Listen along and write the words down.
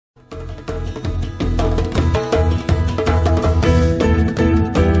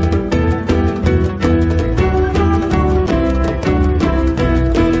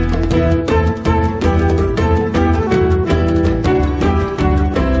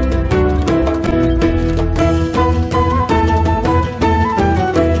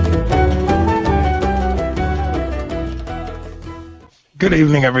good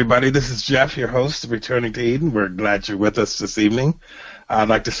evening, everybody. This is Jeff, your host of Returning to Eden. We're glad you're with us this evening. I'd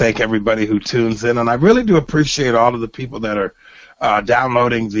like to thank everybody who tunes in, and I really do appreciate all of the people that are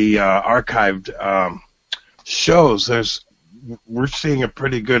downloading the archived shows. We're seeing a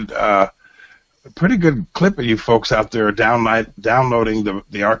pretty good clip of you folks out there downloading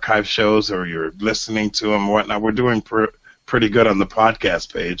the archive shows, or you're listening to them and whatnot. We're doing pretty good on the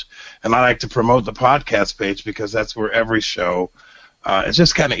podcast page, and I like to promote the podcast page because that's where every show, it's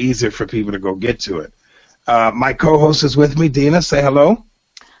just kind of easier for people to go get to it. My co-host is with me. Dina, say hello.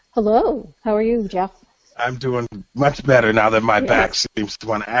 Hello. How are you, Jeff? I'm doing much better now that my back seems to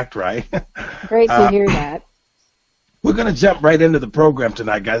want to act right. Great to hear that. We're going to jump right into the program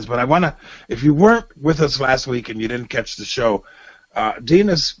tonight, guys, but I want to, if you weren't with us last week and you didn't catch the show,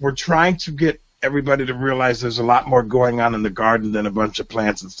 we're trying to get everybody to realize there's a lot more going on in the garden than a bunch of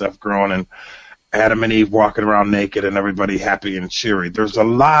plants and stuff growing and Adam and Eve walking around naked and everybody happy and cheery. There's a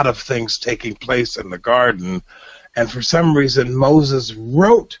lot of things taking place in the garden, and for some reason Moses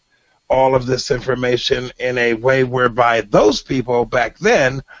wrote all of this information in a way whereby those people back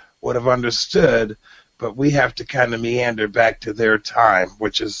then would have understood, but we have to kind of meander back to their time,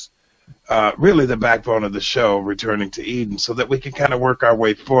 which is really the backbone of the show, Returning to Eden, so that we can kind of work our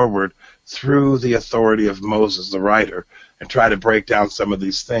way forward through the authority of Moses, the writer, and try to break down some of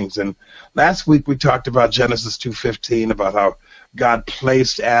these things. And last week we talked about Genesis 2:15, about how God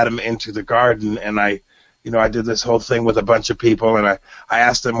placed Adam into the garden, and I did this whole thing with a bunch of people, and I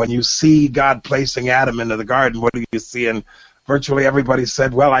asked them, when you see God placing Adam into the garden, what do you see? And virtually everybody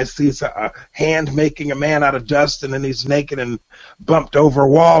said, well, I see a hand making a man out of dust, and then he's naked and bumped over a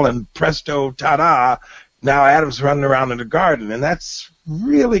wall, and presto, ta-da, now Adam's running around in the garden. And that's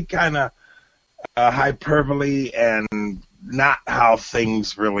really kind of hyperbole and not how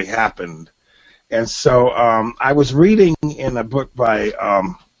things really happened. And so I was reading in a book by,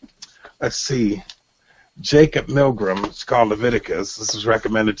 Jacob Milgram. It's called Leviticus. This was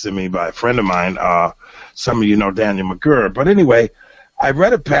recommended to me by a friend of mine. Some of you know Daniel McGurr. But anyway, I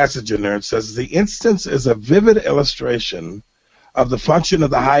read a passage in there. It says, the instance is a vivid illustration of the function of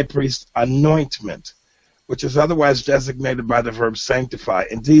the high priest's anointment, which is otherwise designated by the verb sanctify.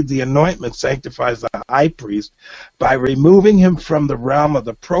 Indeed, the anointment sanctifies the high priest by removing him from the realm of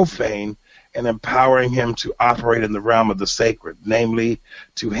the profane and empowering him to operate in the realm of the sacred, namely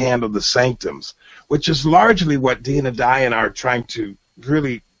to handle the sanctums, which is largely what Dean and Diane are trying to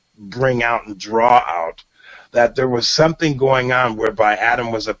really bring out and draw out, that there was something going on whereby Adam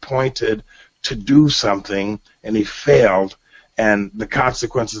was appointed to do something and he failed, and the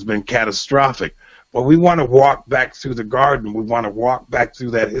consequence has been catastrophic. Well, we want to walk back through the garden. We want to walk back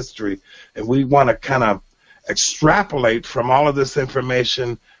through that history, and we want to kind of extrapolate from all of this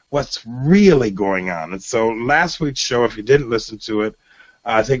information what's really going on. And so last week's show, if you didn't listen to it,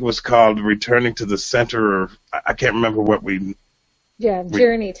 I think it was called Returning to the Center, or I can't remember what we... Yeah,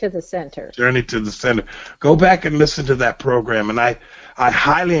 Journey to the Center. Journey to the Center. Go back and listen to that program, and I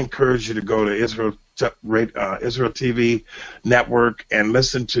highly encourage you to go to Israel TV Network and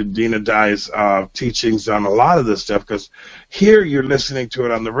listen to Dina Dai's teachings on a lot of this stuff, because here you're listening to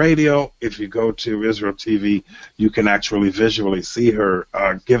it on the radio. If you go to Israel TV, you can actually visually see her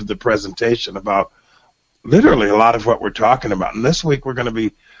give the presentation about literally a lot of what we're talking about. And this week we're going to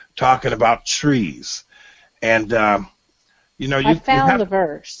be talking about trees. And, I found the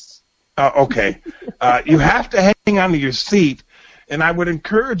verse. Okay. You have to hang on to your seat. And I would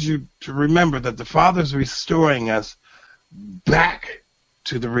encourage you to remember that the Father's restoring us back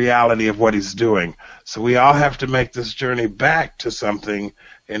to the reality of what he's doing. So we all have to make this journey back to something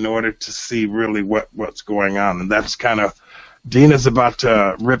in order to see really what's going on. And that's kind of, Dina's about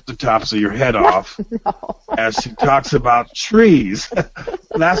to rip the tops of your head off as she talks about trees.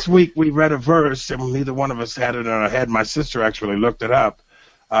 Last week we read a verse, and neither one of us had it in our head. My sister actually looked it up.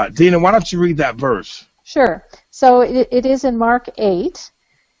 Dina, why don't you read that verse? Sure. So it is in Mark 8,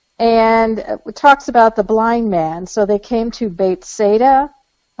 and it talks about the blind man. So they came to Bethsaida.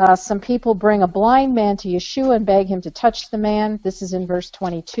 Some people bring a blind man to Yeshua and beg him to touch the man. This is in verse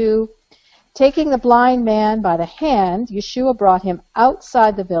 22. Taking the blind man by the hand, Yeshua brought him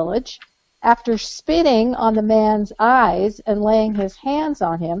outside the village. After spitting on the man's eyes and laying his hands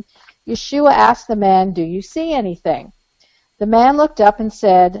on him, Yeshua asked the man, "Do you see anything?" The man looked up and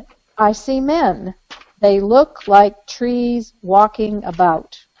said, "I see men. They look like trees walking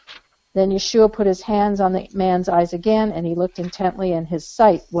about." Then Yeshua put his hands on the man's eyes again, and he looked intently, and his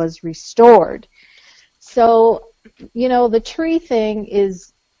sight was restored. So, the tree thing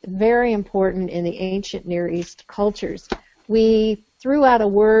is very important in the ancient Near East cultures. We threw out a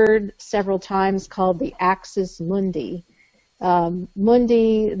word several times called the axis mundi,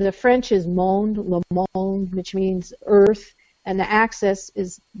 Mundi, the French is monde, le monde, which means earth, and the axis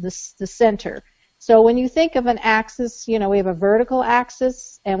is the center. So when you think of an axis, we have a vertical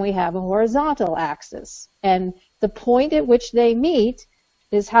axis and we have a horizontal axis. And the point at which they meet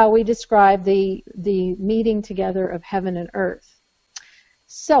is how we describe the meeting together of heaven and earth.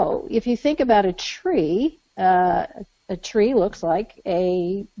 So if you think about a tree looks like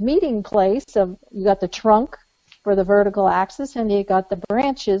a meeting place of, you got the trunk for the vertical axis and you got the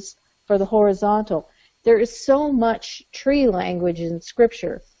branches for the horizontal. There is so much tree language in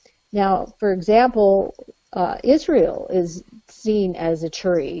Scripture. Now, for example, Israel is seen as a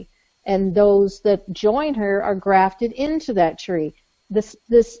tree, and those that join her are grafted into that tree.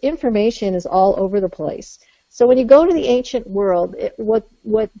 This information is all over the place. So when you go to the ancient world,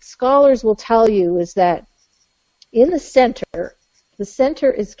 what scholars will tell you is that in the center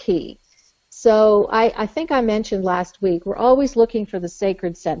is key. So I think I mentioned last week, we're always looking for the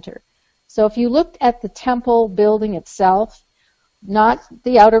sacred center. So if you looked at the temple building itself, not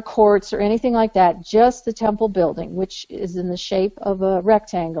the outer courts or anything like that, just the temple building, which is in the shape of a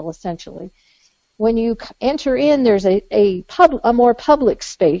rectangle, essentially. When you enter in, there's a more public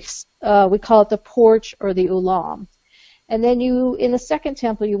space. We call it the porch or the ulam. And then in the second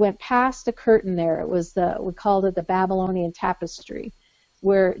temple, you went past the curtain there. It was we called it the Babylonian tapestry,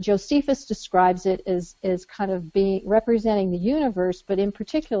 where Josephus describes it as kind of representing the universe, but in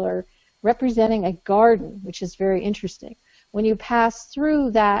particular, representing a garden, which is very interesting. When you pass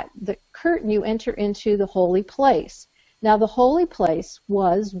through the curtain, you enter into the holy place. Now, the holy place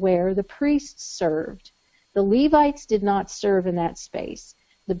was where the priests served. The Levites did not serve in that space.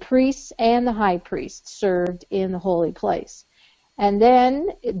 The priests and the high priest served in the holy place. And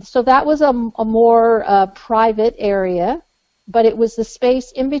then, so that was a more private area, but it was the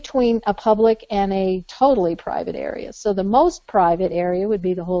space in between a public and a totally private area. So the most private area would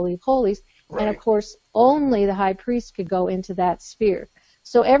be the Holy of Holies, right. And of course, only the high priest could go into that sphere.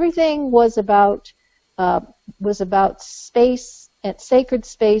 So everything was about space, and sacred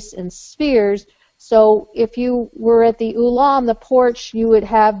space and spheres. So if you were at the ulam, the porch, you would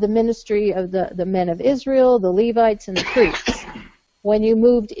have the ministry of the men of Israel, the Levites, and the priests. When you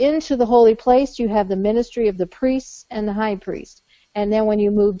moved into the holy place, you have the ministry of the priests and the high priest. And then when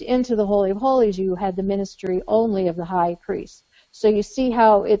you moved into the Holy of Holies, you had the ministry only of the high priest. So you see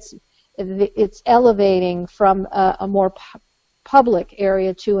how it's elevating from a more public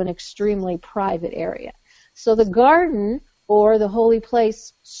area to an extremely private area. So the garden, or the holy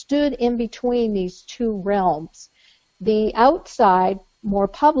place, stood in between these two realms. The outside, more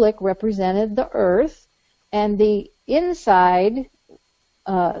public, represented the earth, and the inside,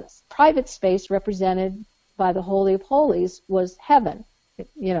 private space represented by the Holy of Holies was heaven,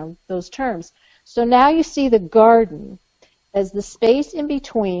 those terms. So now you see the garden as the space in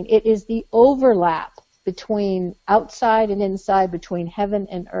between. It is the overlap between outside and inside, between heaven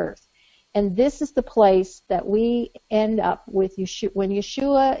and earth. And this is the place that we end up with Yeshua. When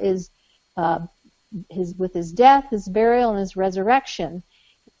Yeshua is with his death, his burial, and his resurrection,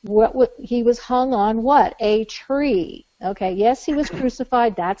 he was hung on what? A tree. Okay, yes, he was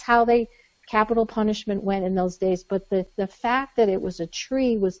crucified. That's how capital punishment went in those days. But the fact that it was a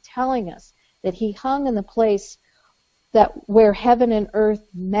tree was telling us that he hung in the place where heaven and earth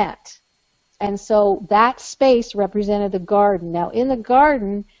met. And so that space represented the garden. Now, in the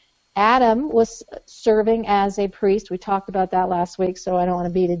garden, Adam was serving as a priest. We talked about that last week, so I don't want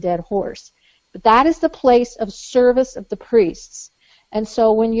to beat a dead horse. But that is the place of service of the priests. And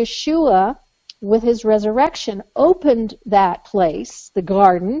so when Yeshua, with his resurrection, opened that place, the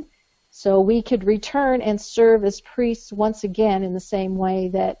garden, so we could return and serve as priests once again in the same way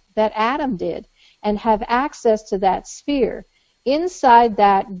that Adam did, and have access to that sphere. Inside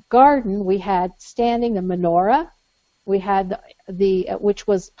that garden, we had standing the menorah. We had which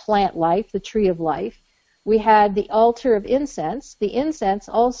was plant life, the tree of life. We had the altar of incense, the incense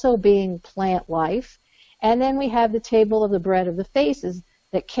also being plant life. And then we have the table of the bread of the faces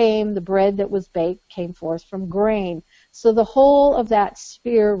the bread that was baked came forth from grain. So the whole of that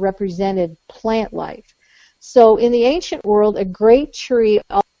sphere represented plant life. So in the ancient world, a great tree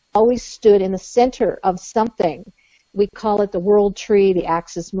always stood in the center of something. We call it the world tree, the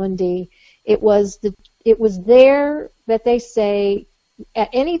axis mundi. It was there that they say, at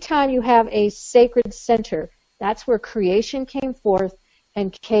any time you have a sacred center, that's where creation came forth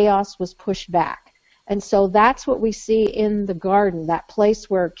and chaos was pushed back. And so that's what we see in the garden, that place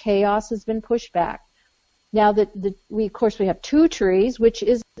where chaos has been pushed back. Now, we have two trees, which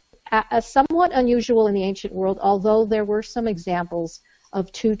is somewhat unusual in the ancient world, although there were some examples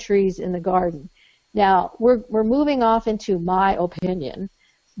of two trees in the garden. Now, we're moving off into my opinion,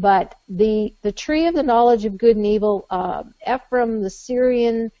 but the tree of the knowledge of good and evil, Ephraim the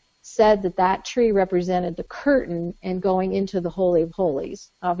Syrian said that tree represented the curtain and going into the Holy of Holies.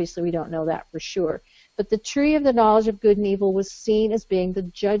 Obviously, we don't know that for sure. But the tree of the knowledge of good and evil was seen as being the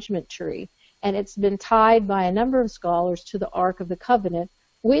judgment tree, and it's been tied by a number of scholars to the Ark of the Covenant,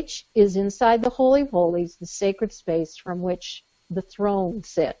 which is inside the Holy of Holies, the sacred space from which the throne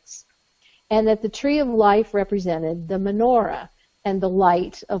sits. And that the tree of life represented the menorah and the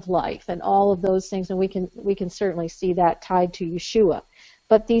light of life and all of those things, and we can certainly see that tied to Yeshua.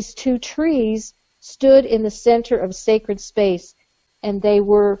 But these two trees stood in the center of sacred space, and they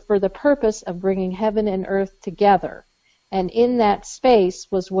were for the purpose of bringing heaven and earth together. And in that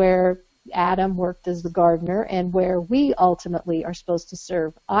space was where Adam worked as the gardener and where we ultimately are supposed to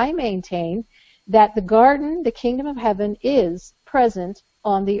serve. I maintain that the garden, the kingdom of heaven, is present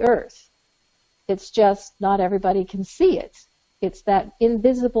on the earth. It's just not everybody can see it. It's that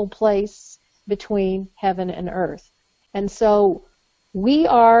invisible place between heaven and earth. And so we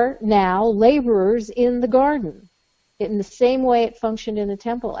are now laborers in the garden in the same way it functioned in the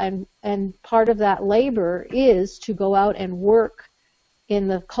temple. And part of that labor is to go out and work in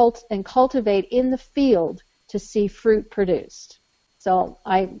the cultivate in the field to see fruit produced. So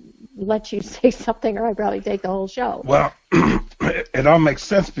I let you say something, or I'd probably take the whole show. Well, it all makes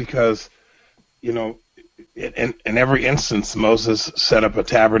sense because, you know, in every instance, Moses set up a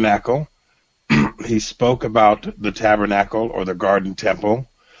tabernacle. He spoke about the tabernacle or the garden temple.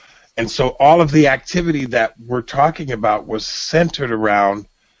 And so all of the activity that we're talking about was centered around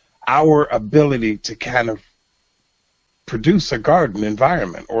our ability to kind of produce a garden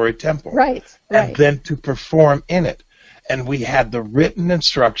environment or a temple. Right. And then to perform in it. And we had the written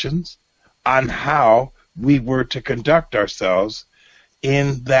instructions on how we were to conduct ourselves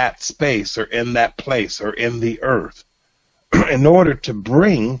in that space or in that place or in the earth in order to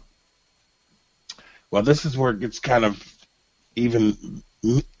bring, well, this is where it gets kind of even,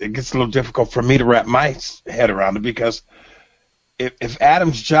 it gets a little difficult for me to wrap my head around it, because if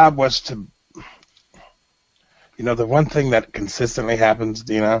Adam's job was to, you know, the one thing that consistently happens,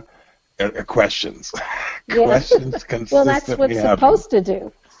 Dina, are questions. Yeah. Questions consistently Well, that's what's happen. supposed to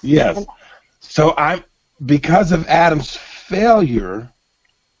do. Yes. So because of Adam's failure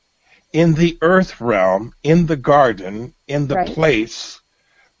in the earth realm, in the garden, in the place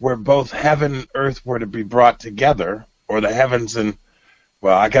where both heaven and earth were to be brought together, or the heavens and,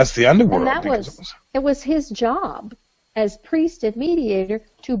 well, I guess the underworld. And it was his job as priest and mediator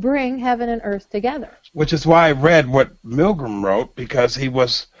to bring heaven and earth together. Which is why I read what Milgram wrote, because he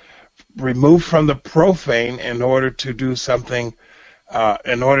was removed from the profane in order to do something,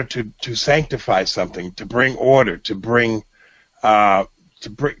 in order to sanctify something, to bring order, to bring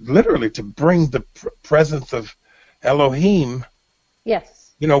literally to bring the presence of Elohim.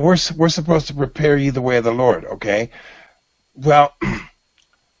 Yes. You know, we're supposed to prepare ye the way of the Lord, okay? Well,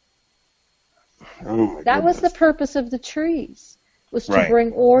 that was the purpose of the trees, was to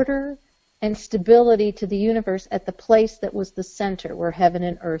bring order and stability to the universe at the place that was the center where heaven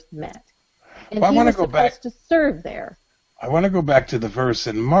and earth met. And he was supposed to serve there. I want to go back to the verse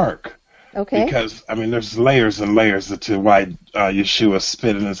in Mark. Okay. Because, I mean, there's layers and layers to why Yeshua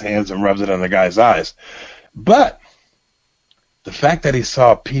spit in his hands and rubs it on the guy's eyes. But the fact that he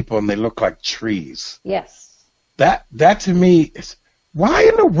saw people and they looked like trees. Yes. That to me is, why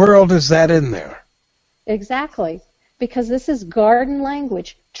in the world is that in there? Exactly. Because this is garden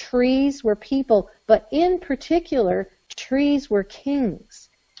language. Trees were people, but in particular, trees were kings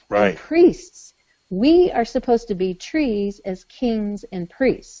and priests. We are supposed to be trees as kings and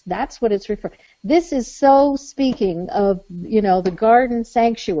priests. That's what it's referring. This is so speaking of, you know, the garden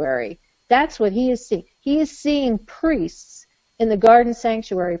sanctuary. That's what he is seeing. He is seeing priests in the garden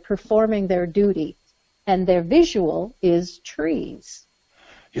sanctuary performing their duty, and their visual is trees.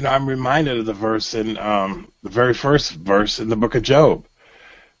 You know, I'm reminded of the verse in the very first verse in the book of Job,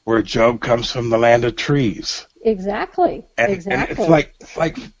 where Job comes from the land of trees. Exactly. And it's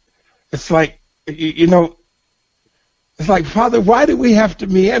like, you know, it's like, Father, why do we have to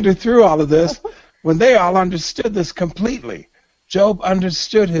meander through all of this when they all understood this completely? Job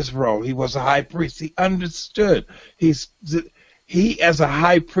understood his role. He was a high priest. He understood. He as a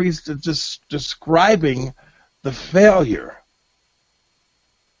high priest is just describing the failure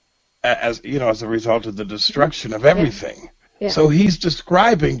as, you know, as a result of the destruction of everything. Yeah. So he's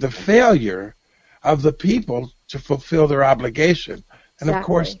describing the failure of the people to fulfill their obligation. And of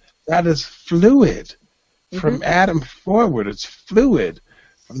course, that is fluid from Adam forward. It's fluid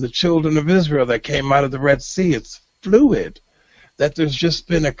from the children of Israel that came out of the Red Sea. It's fluid. that there's just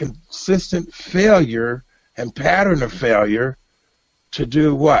been a consistent failure and pattern of failure to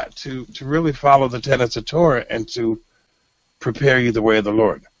do what? To really follow the tenets of Torah and to prepare you the way of the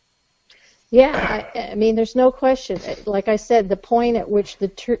Lord. Yeah, I mean, there's no question. Like I said, the point at which the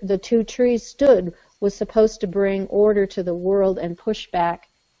two trees stood was supposed to bring order to the world and push back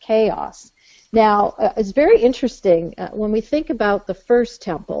chaos. Now, it's very interesting when we think about the first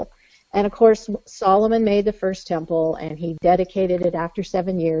temple, and of course Solomon made the first temple and he dedicated it after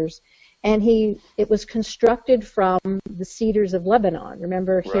 7 years, and it was constructed from the cedars of Lebanon.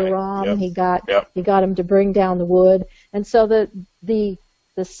 Remember Hiram? Yep. He got him to bring down the wood, and so the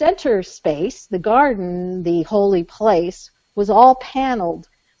center space, the garden, the holy place, was all paneled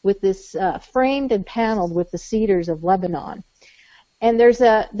with this, framed and paneled with the cedars of Lebanon. And there's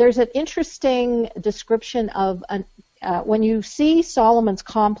an interesting description of when you see Solomon's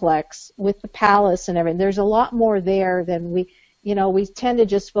complex with the palace and everything. There's a lot more there than we tend to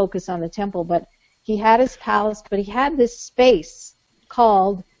just focus on the temple. But he had his palace, but he had this space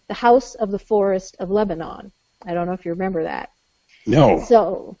called the House of the Forest of Lebanon. I don't know if you remember that. No.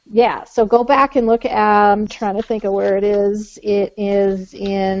 So, yeah, so go back and look at, I'm trying to think of where it is. It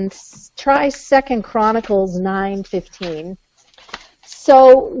is try 2 Chronicles 9:15.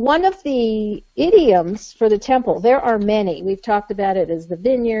 So one of the idioms for the temple, there are many. We've talked about it as the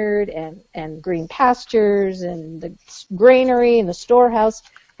vineyard and green pastures and the granary and the storehouse.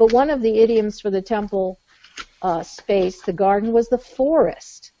 But one of the idioms for the temple space, the garden, was the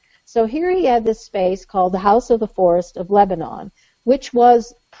forest. So here he had this space called the House of the Forest of Lebanon, which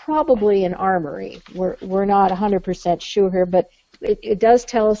was probably an armory. We're not 100% sure here, but it does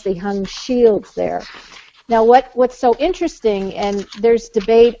tell us they hung shields there. Now, what's so interesting, and there's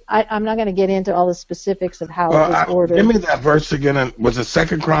debate, I'm not going to get into all the specifics of how it was ordered. Give me that verse again. Was it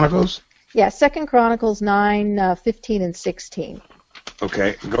 2 Chronicles? Yeah, 2 Chronicles 9:15 and 16.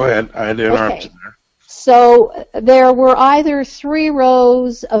 Okay, go ahead. I had to interrupt you there. So there were either 3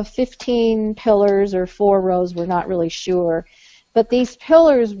 rows of 15 pillars or 4 rows, we're not really sure. But these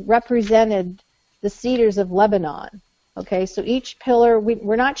pillars represented the cedars of Lebanon. Okay, so each pillar,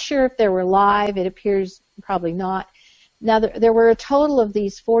 we're not sure if they were live. It appears probably not. Now, there were a total of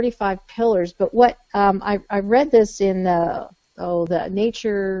these 45 pillars, but what I read this in the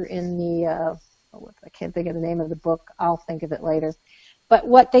Nature in the, I can't think of the name of the book. I'll think of it later. But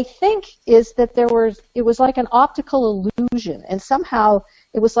what they think is that it was like an optical illusion, and somehow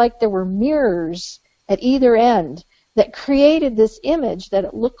it was like there were mirrors at either end that created this image that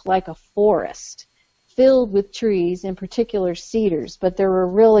it looked like a forest filled with trees, in particular cedars, but there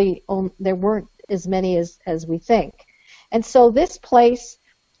weren't as many as we think. And so this place,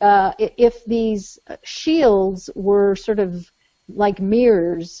 if these shields were sort of like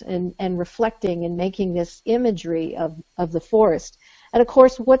mirrors and reflecting and making this imagery of the forest, and of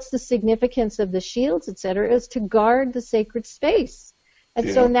course, what's the significance of the shields, etc., is to guard the sacred space. And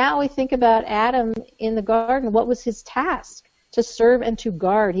so now we think about Adam in the garden. What was his task? To serve and to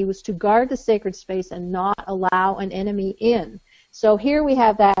guard. He was to guard the sacred space and not allow an enemy in. So here we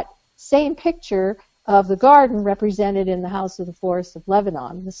have that same picture of the garden represented in the House of the Forest of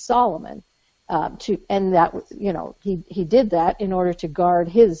Lebanon, the Solomon, and that he did that in order to guard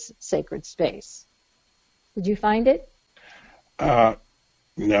his sacred space. Did you find it?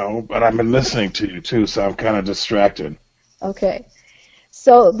 No, but I've been listening to you too, so I'm kind of distracted. Okay.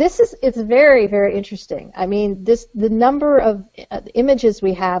 So it's very, very interesting. I mean, the number of images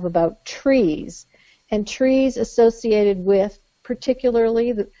we have about trees, and trees associated with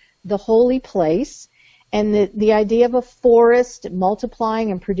particularly the holy place, and the idea of a forest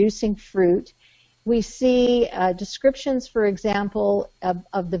multiplying and producing fruit. We see descriptions, for example,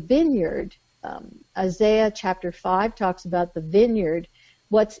 of the vineyard. Isaiah chapter 5 talks about the vineyard.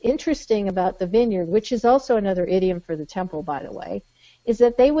 What's interesting about the vineyard, which is also another idiom for the temple, by the way, is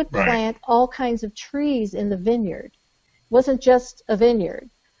that they would plant all kinds of trees in the vineyard. It wasn't just a vineyard.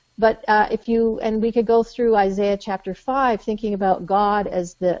 But and we could go through Isaiah chapter 5 thinking about God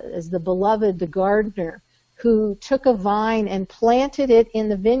as the beloved, the gardener, who took a vine and planted it in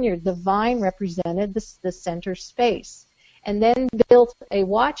the vineyard. The vine represented the center space. And then built a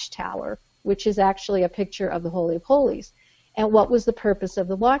watchtower, which is actually a picture of the Holy of Holies. And what was the purpose of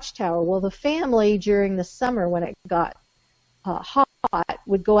the watchtower? Well, the family during the summer when it got hot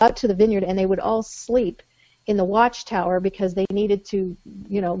would go out to the vineyard and they would all sleep in the watchtower because they needed to,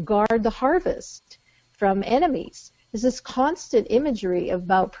 guard the harvest from enemies. There's this constant imagery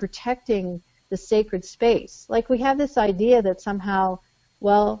about protecting the sacred space. Like we have this idea that somehow,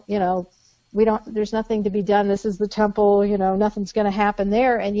 there's nothing to be done. This is the temple, nothing's going to happen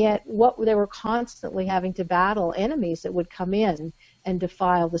there. And yet they were constantly having to battle enemies that would come in and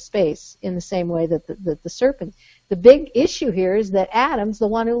defile the space in the same way that the serpent. The big issue here is that Adam's the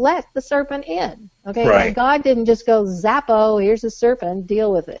one who let the serpent in. Okay, right. And God didn't just go, Zappo, here's a serpent,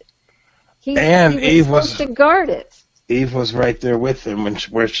 deal with it. He Eve was supposed to guard it. Eve was right there with him,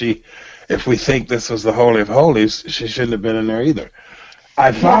 if we think this was the Holy of Holies, she shouldn't have been in there either.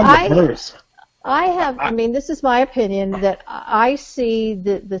 I found the verse. This is my opinion, that I see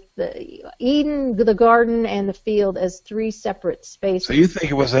the Eden, the garden, and the field as three separate spaces. So you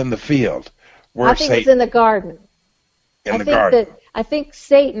think it was in the field? I think it's in the garden. Garden. I think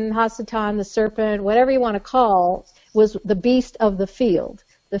Satan, Hasatan, the serpent, whatever you want to call, was the beast of the field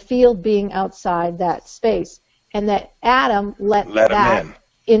being outside that space, and that Adam let that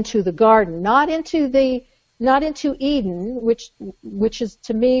into the garden, not into Eden, which is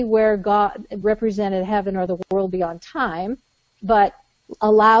to me where God represented heaven or the world beyond time, but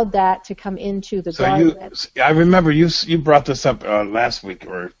allowed that to come into the garden. I remember you brought this up last week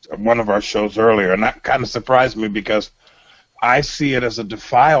or one of our shows earlier, and that kind of surprised me because I see it as a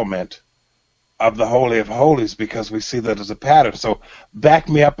defilement of the Holy of Holies because we see that as a pattern. So back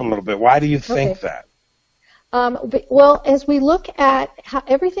me up a little bit. Why do you think that? Well, as we look at how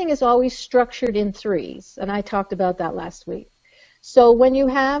everything is always structured in threes, and I talked about that last week. So when you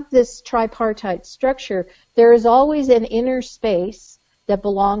have this tripartite structure, there is always an inner space that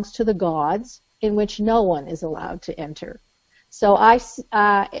belongs to the gods in which no one is allowed to enter. So as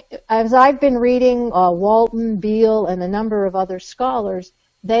I've been reading Walton, Beale, and a number of other scholars,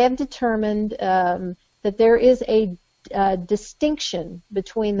 they have determined that there is a distinction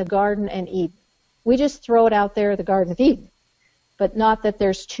between the Garden and Eden. We just throw it out there, the Garden of Eden, but not that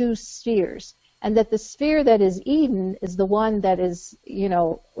there's two spheres, and that the sphere that is Eden is the one that is,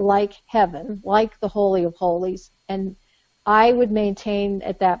 like heaven, like the Holy of Holies. And I would maintain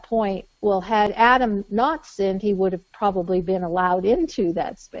at that point, well, had Adam not sinned, he would have probably been allowed into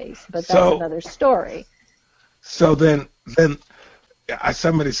that space, but that's another story. So then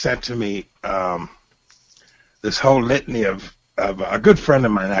somebody said to me this whole litany of a good friend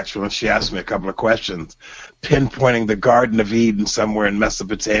of mine, actually, she asked me a couple of questions, pinpointing the Garden of Eden somewhere in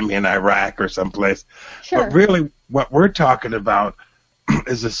Mesopotamia and Iraq or someplace. Sure. But really, what we're talking about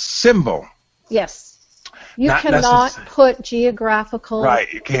is a symbol. Yes. You cannot put geographical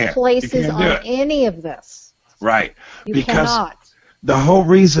places on any of this. Right. You cannot. The whole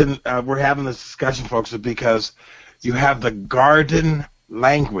reason we're having this discussion, folks, is because you have the garden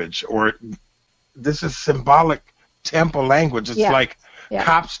language, or this is symbolic temple language. It's like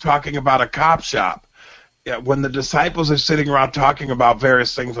cops talking about a cop shop. Yeah, when the disciples are sitting around talking about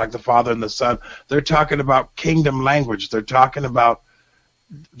various things like the Father and the Son, they're talking about kingdom language. They're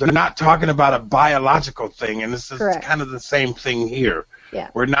not talking about a biological thing, and this is kind of the same thing here. Yeah.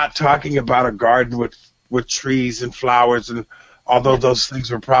 We're not talking about a garden with trees and flowers, and although those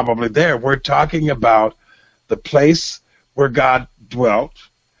things were probably there, we're talking about the place where God dwelt.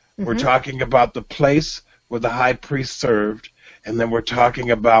 Mm-hmm. We're talking about the place where the high priest served, and then we're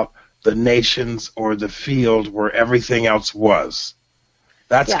talking about the nations or the field where everything else was.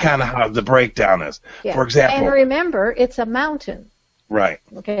 That's kind of how the breakdown is. Yeah. For example, and remember, it's a mountain. Right.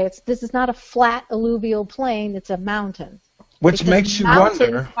 Okay, this is not a flat alluvial plain, it's a mountain. Which makes you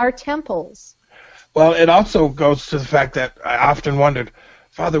wonder. Mountains are temples. Well, it also goes to the fact that I often wondered,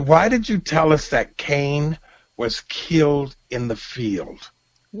 Father, why did you tell us that Cain was killed in the field?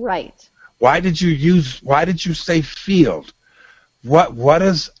 Right. Why did you say field?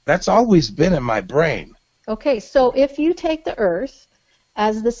 That's always been in my brain. Okay, so if you take the earth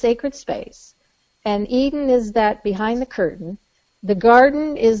as the sacred space, and Eden is that behind the curtain, the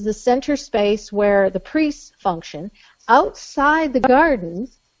garden is the center space where the priests function. Outside the garden,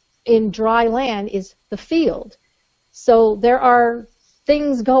 in dry land, is the field. So there are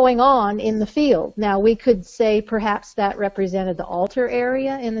things going on in the field. Now, we could say perhaps that represented the altar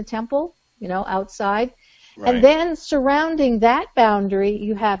area in the temple, outside. Right. And then surrounding that boundary,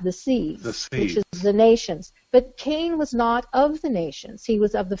 you have the seas, which is the nations. But Cain was not of the nations. He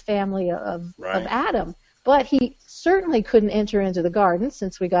was of the family of Adam. But he certainly couldn't enter into the garden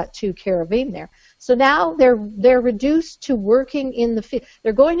since we got two cherubim there. So now they're reduced to working in the field.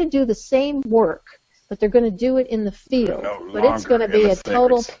 They're going to do the same work, but they're going to do it in the field. But it's going to be a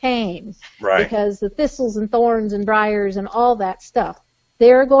total pain because the thistles and thorns and briars and all that stuff,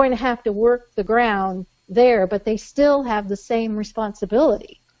 they're going to have to work the ground there, but they still have the same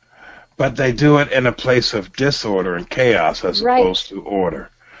responsibility. But they do it in a place of disorder and chaos as opposed to order.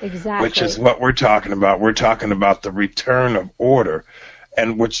 Exactly. Which is what we're talking about. We're talking about the return of order.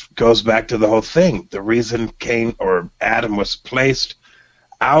 and which goes back to the whole thing. The reason Cain or Adam was placed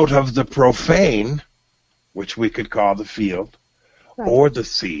out of the profane, which we could call the field, Right. or the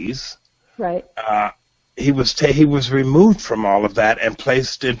seas, Right. he was removed from all of that and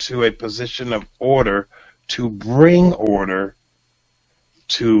placed into a position of order to bring order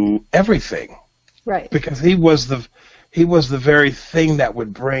to everything, Right. because he was the very thing that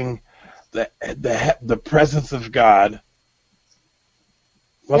would bring the presence of God.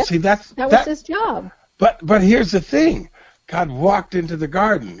 Well, Yep. see, That was his job. but here's the thing. God walked into the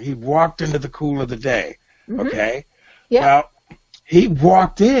garden. He walked into the cool of the day. Mhm. Okay? Yeah. Well, he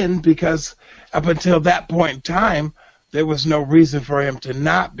walked in because up until that point in time, there was no reason for him to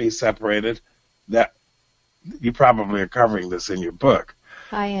not be separated. That you probably are covering this in your book.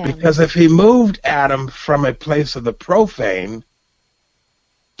 I am. Because if he moved Adam from a place of the profane,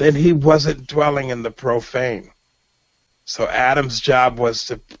 then he wasn't dwelling in the profane. So Adam's job was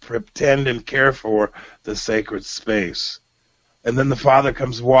to pretend and care for the sacred space. And then the Father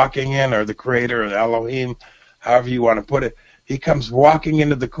comes walking in, or the Creator, or the Elohim, however you want to put it. He comes walking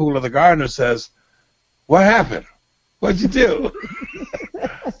into the cool of the garden and says, "What happened? What'd you do?"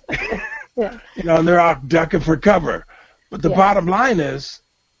 Yeah. And they're all ducking for cover. But the Yeah. bottom line is,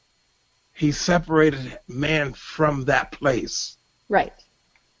 he separated man from that place. Right.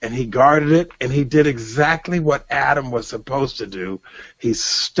 And he guarded it, and he did exactly what Adam was supposed to do. He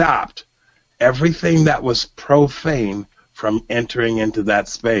stopped everything that was profane from entering into that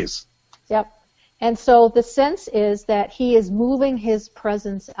space. Yep. And so the sense is that he is moving his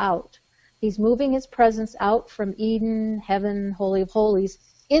presence out. He's moving his presence out from Eden, heaven, Holy of Holies,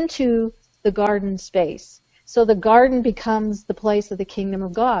 into the garden space. So the garden becomes the place of the kingdom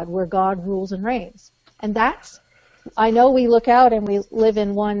of God, where God rules and reigns. And that's, I know we look out and we live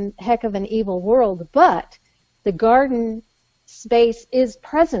in one heck of an evil world, but the garden space is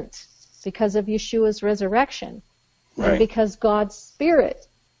present because of Yeshua's resurrection. Right. And because God's Spirit,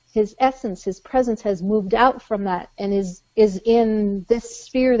 His essence, His presence has moved out from that and is in this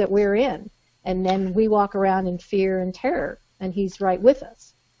sphere that we're in. And then we walk around in fear and terror, and He's right with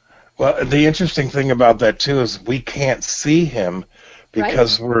us. Well, the interesting thing about that, too, is we can't see him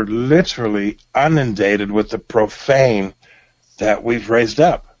because we're literally inundated with the profane that we've raised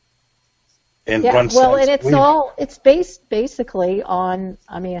up. In one sense. Well, and it's based basically on,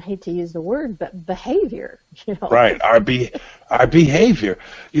 I mean, I hate to use the word, but behavior. Right, our behavior.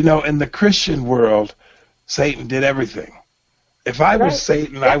 In the Christian world, Satan did everything. If I was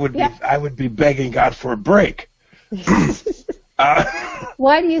Satan, I would be begging God for a break.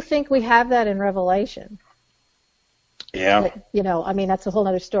 Why do you think we have that in Revelation? Yeah. I mean, that's a whole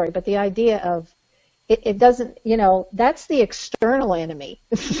other story. But the idea of it doesn't, that's the external enemy.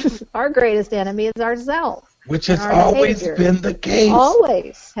 Our greatest enemy is ourself. Which has always been the case.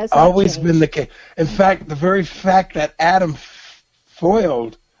 Always. Has always been the case. In fact, the very fact that Adam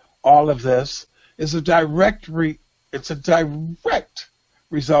foiled all of this is a direct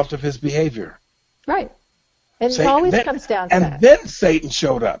result of his behavior. Right. And it always comes down to that. And then Satan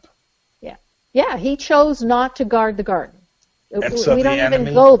showed up. Yeah, he chose not to guard the garden. And so we don't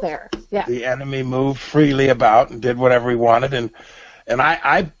even go there. Yeah. The enemy moved freely about and did whatever he wanted. And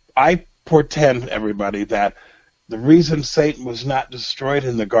I portend, everybody, that the reason Satan was not destroyed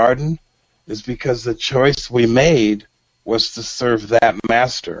in the garden is because the choice we made was to serve that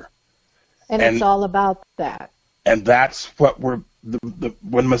master. And it's all about that. And that's what when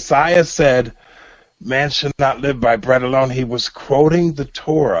Messiah said, "Man should not live by bread alone," he was quoting the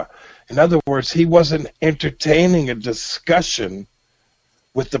Torah. In other words, he wasn't entertaining a discussion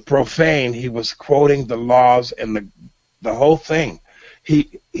with the profane. He was quoting the laws and the whole thing.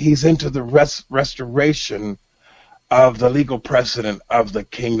 He's into the restoration of the legal precedent of the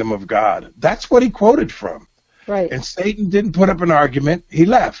kingdom of God. That's what he quoted from. Right. And Satan didn't put up an argument. He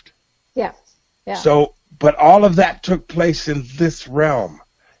left. Yeah. Yeah. So, but all of that took place in this realm,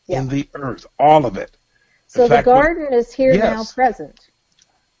 in the earth, all of it. So the garden is here now, present.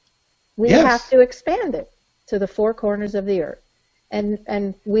 We have to expand it to the four corners of the earth.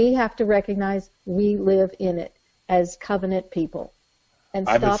 And we have to recognize we live in it as covenant people. And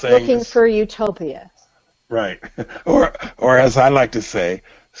stop looking for utopia. Right. Or as I like to say,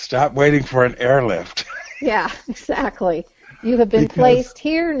 stop waiting for an airlift. Yeah, exactly. You have been placed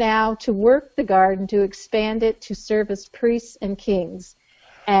here now to work the garden, to expand it, to serve as priests and kings.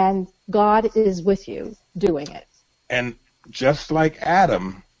 And God is with you doing it. And just like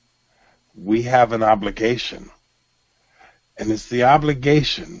Adam, we have an obligation. And it's the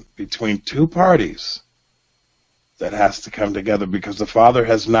obligation between two parties that has to come together, because the Father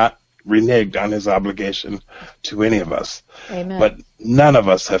has not reneged on his obligation to any of us. Amen. But none of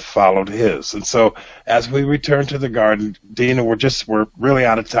us have followed his. And so as we return to the garden, Dina, we're really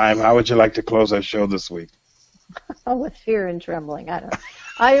out of time. How would you like to close our show this week? Oh, with fear and trembling.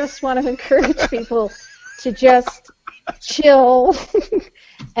 I just want to encourage people to just chill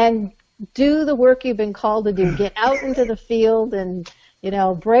and do the work you've been called to do. Get out into the field and,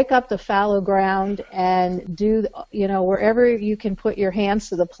 break up the fallow ground and do, wherever you can put your hands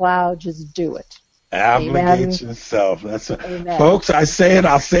to the plow, just do it. Obligate yourself. That's it. Folks, I say it,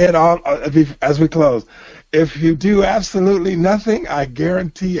 I'll say it all as we close. If you do absolutely nothing, I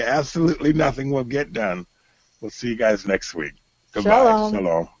guarantee you absolutely nothing will get done. We'll see you guys next week. Goodbye. Shalom.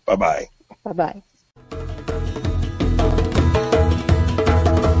 Shalom. Bye-bye. Bye-bye.